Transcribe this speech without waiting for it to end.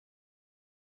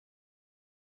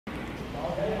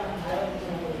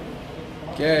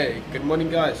Okay, good morning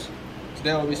guys.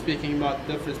 Today I'll be speaking about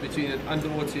the difference between an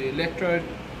underwater electrode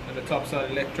and a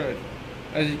topside electrode.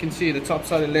 As you can see, the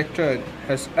topside electrode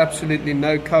has absolutely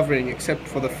no covering except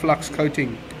for the flux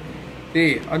coating.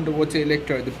 The underwater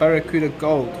electrode, the Barracuda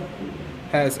Gold,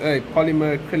 has a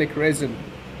polymer acrylic resin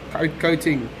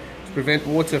coating to prevent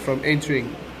water from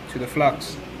entering to the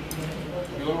flux.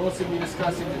 We will also be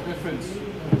discussing the difference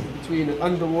between an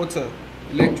underwater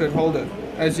electrode holder.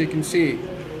 As you can see,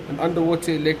 an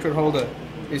underwater electrode holder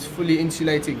is fully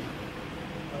insulating,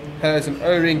 has an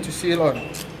O-ring to seal on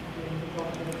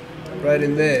right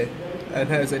in there, and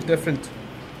has a different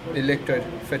electrode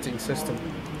fitting system.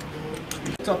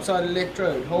 The topside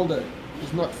electrode holder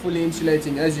is not fully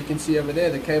insulating. As you can see over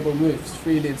there, the cable moves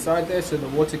freely inside there, so the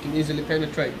water can easily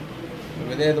penetrate.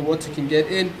 Over there the water can get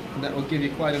in, and that will give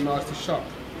you quite a nasty shock.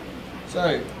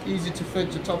 So, easy to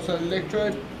fit your topside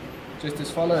electrode, just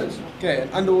as follows. Okay, an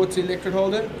underwater electrode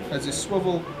holder has a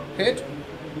swivel head.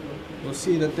 You'll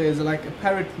see that there's like a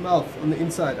parrot mouth on the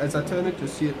inside. As I turn it, you'll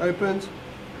see it opens.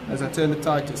 As I turn it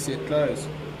tight, you'll see it close.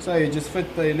 So you just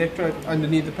fit the electrode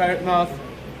underneath the parrot mouth,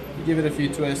 you give it a few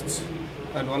twists,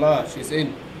 and voila, she's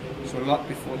in. She will not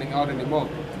be falling out anymore.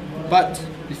 But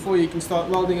before you can start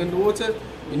welding underwater,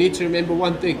 you need to remember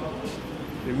one thing: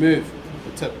 remove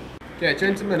the tip. Okay,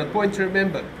 gentlemen, a point to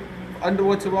remember. For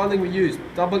underwater welding, we use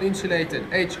double insulated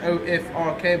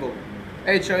HOFR cable.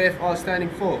 HOFR standing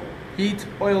for heat,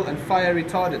 oil and fire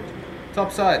retardant.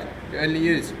 Topside, we only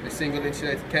use a single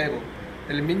insulated cable.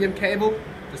 Aluminium cable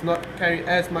does not carry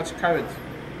as much current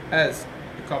as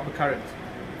the copper current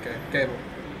cable.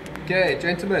 Okay,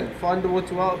 gentlemen, for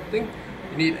underwater welding,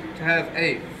 you need to have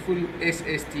a full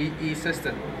SSDE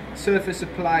system, surface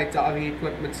applied diving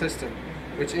equipment system,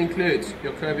 which includes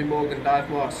your Kirby Morgan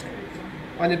dive mask.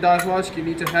 On your dive mask, you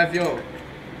need to have your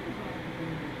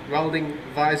welding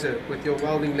visor with your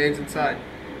welding lens inside.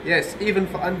 Yes, even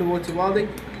for underwater welding,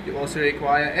 you also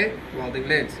require a welding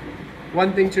lens.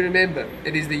 One thing to remember,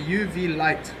 it is the UV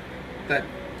light that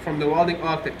from the welding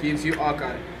arc that gives you arc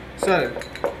eye. So,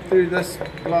 through this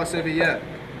glass over here,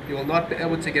 you will not be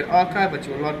able to get arc eye, but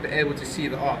you will not be able to see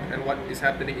the arc and what is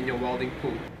happening in your welding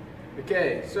pool.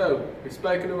 Okay, so we've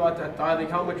spoken about that diving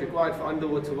helmet required for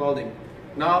underwater welding.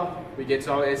 Now we get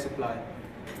to our air supply.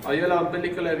 Our yellow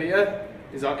umbilical over here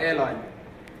is our airline.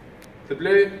 The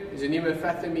blue is a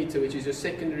pneumofathometer, which is your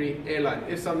secondary airline.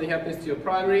 If something happens to your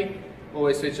primary,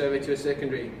 always switch over to your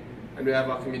secondary. And we have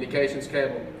our communications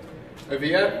cable. Over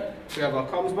here we have our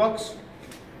comms box.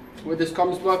 With this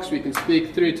comms box we can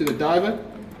speak through to the diver.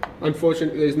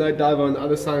 Unfortunately, there's no diver on the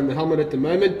other side of the helmet at the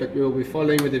moment, but we will be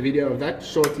following with a video of that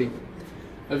shortly.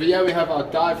 Over here we have our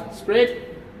dive spread,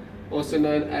 also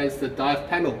known as the dive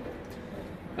panel.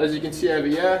 As you can see over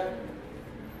here,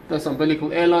 this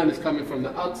umbilical airline is coming from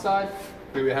the outside,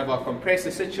 where we have our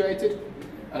compressor situated,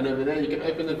 and over there you can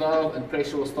open the valve and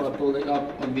pressure will start building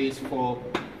up on these 4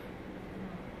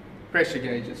 pressure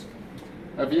gauges.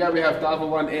 Over here we have diver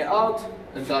 1 air out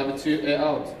and diver 2 air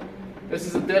out. This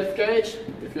is a depth gauge.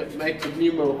 If you make the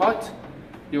pneumo hot,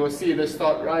 you will see this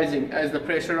start rising as the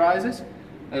pressure rises,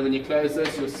 and when you close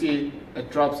this, you'll see it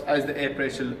drops as the air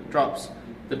pressure drops.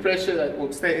 The pressure that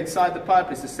will stay inside the pipe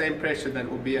is the same pressure that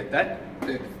will be at that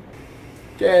depth.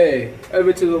 Okay,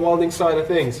 over to the welding side of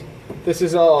things. This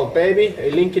is our baby,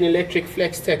 a Lincoln Electric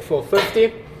FlexTech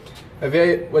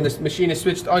 450. When the machine is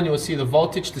switched on, you will see the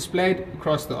voltage displayed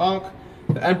across the arc,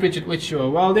 the amperage at which you are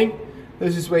welding.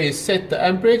 This is where you set the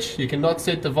amperage. You cannot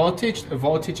set the voltage. The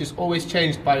voltage is always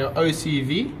changed by your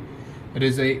OCV. It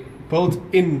is a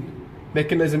built-in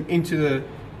mechanism into the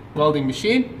welding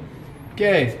machine.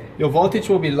 Okay, your voltage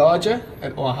will be larger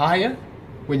or higher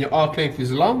when your arc length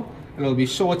is long, and it will be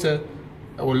shorter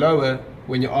or lower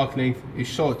when your arc length is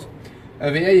short.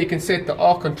 Over here you can set the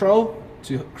arc control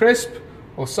to crisp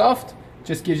or soft.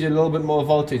 Just gives you a little bit more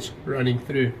voltage running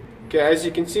through. Okay, as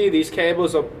you can see, these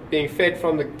cables are being fed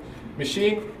from the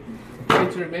machine. The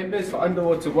point to remember is for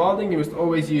underwater welding, you must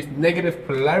always use negative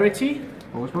polarity.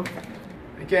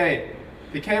 Okay,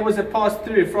 the cables that pass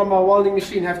through from our welding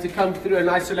machine have to come through an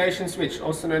isolation switch,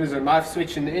 also known as a knife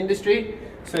switch in the industry,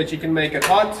 so that you can make it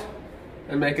hot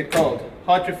and make it cold.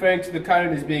 Hot referring to the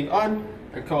current as being on,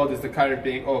 and cold is the current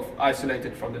being off,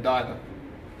 isolated from the diver.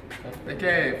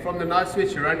 Okay, from the knife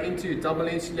switch you run into double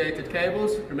insulated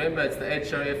cables. Remember, it's the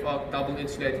HOFR double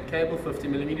insulated cable,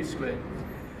 50mm square.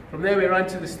 From there we run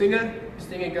to the stinger. The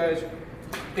stinger goes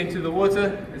into the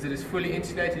water. As it is fully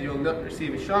insulated, you'll not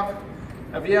receive a shock.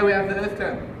 Over here we have the earth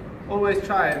clamp. Always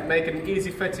try and make it an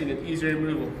easy fitting and easy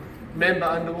removal. Remember,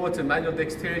 underwater manual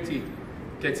dexterity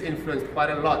gets influenced quite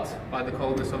a lot by the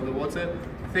coldness of the water,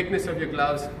 thickness of your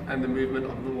gloves and the movement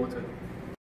of the water.